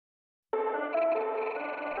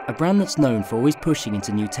A brand that's known for always pushing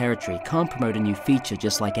into new territory can't promote a new feature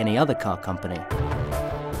just like any other car company.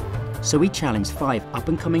 So we challenged 5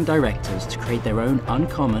 up-and-coming directors to create their own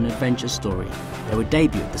uncommon adventure story that would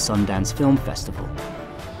debut at the Sundance Film Festival.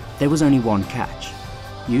 There was only one catch: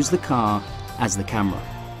 use the car as the camera.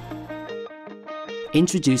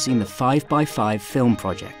 Introducing the 5x5 film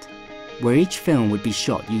project, where each film would be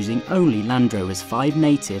shot using only Land Rover's 5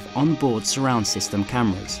 native onboard surround system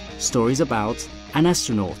cameras. Stories about an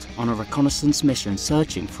astronaut on a reconnaissance mission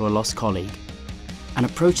searching for a lost colleague. An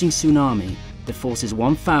approaching tsunami that forces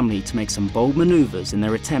one family to make some bold maneuvers in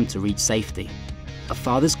their attempt to reach safety. A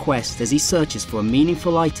father's quest as he searches for a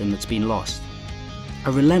meaningful item that's been lost.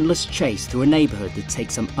 A relentless chase through a neighborhood that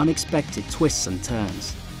takes some unexpected twists and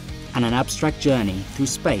turns. And an abstract journey through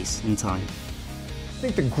space and time. I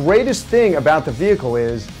think the greatest thing about the vehicle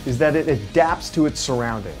is that it adapts to its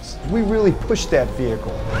surroundings. We really push that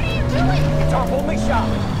vehicle. What are you doing? It's our only shot.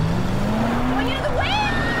 Going into the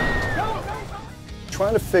wind! Go, go, go!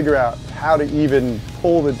 Trying to figure out how to even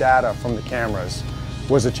pull the data from the cameras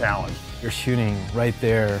was a challenge. You're shooting right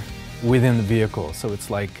there within the vehicle, so it's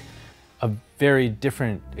like a very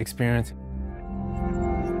different experience.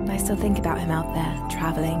 I still think about him out there,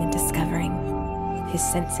 traveling and discovering, his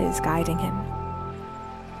senses guiding him.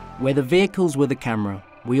 Where the vehicles were the camera,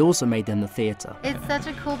 we also made them the theatre. It's such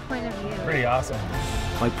a cool point of view. Pretty awesome.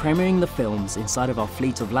 By premiering the films inside of our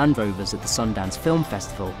fleet of Land Rovers at the Sundance Film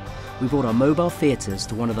Festival, we brought our mobile theatres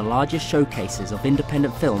to one of the largest showcases of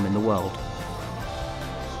independent film in the world.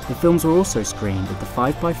 The films were also screened at the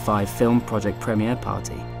 5x5 Film Project premiere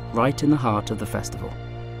party, right in the heart of the festival.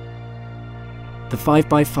 The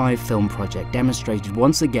 5x5 Film Project demonstrated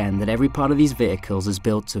once again that every part of these vehicles is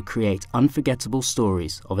built to create unforgettable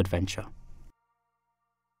stories of adventure.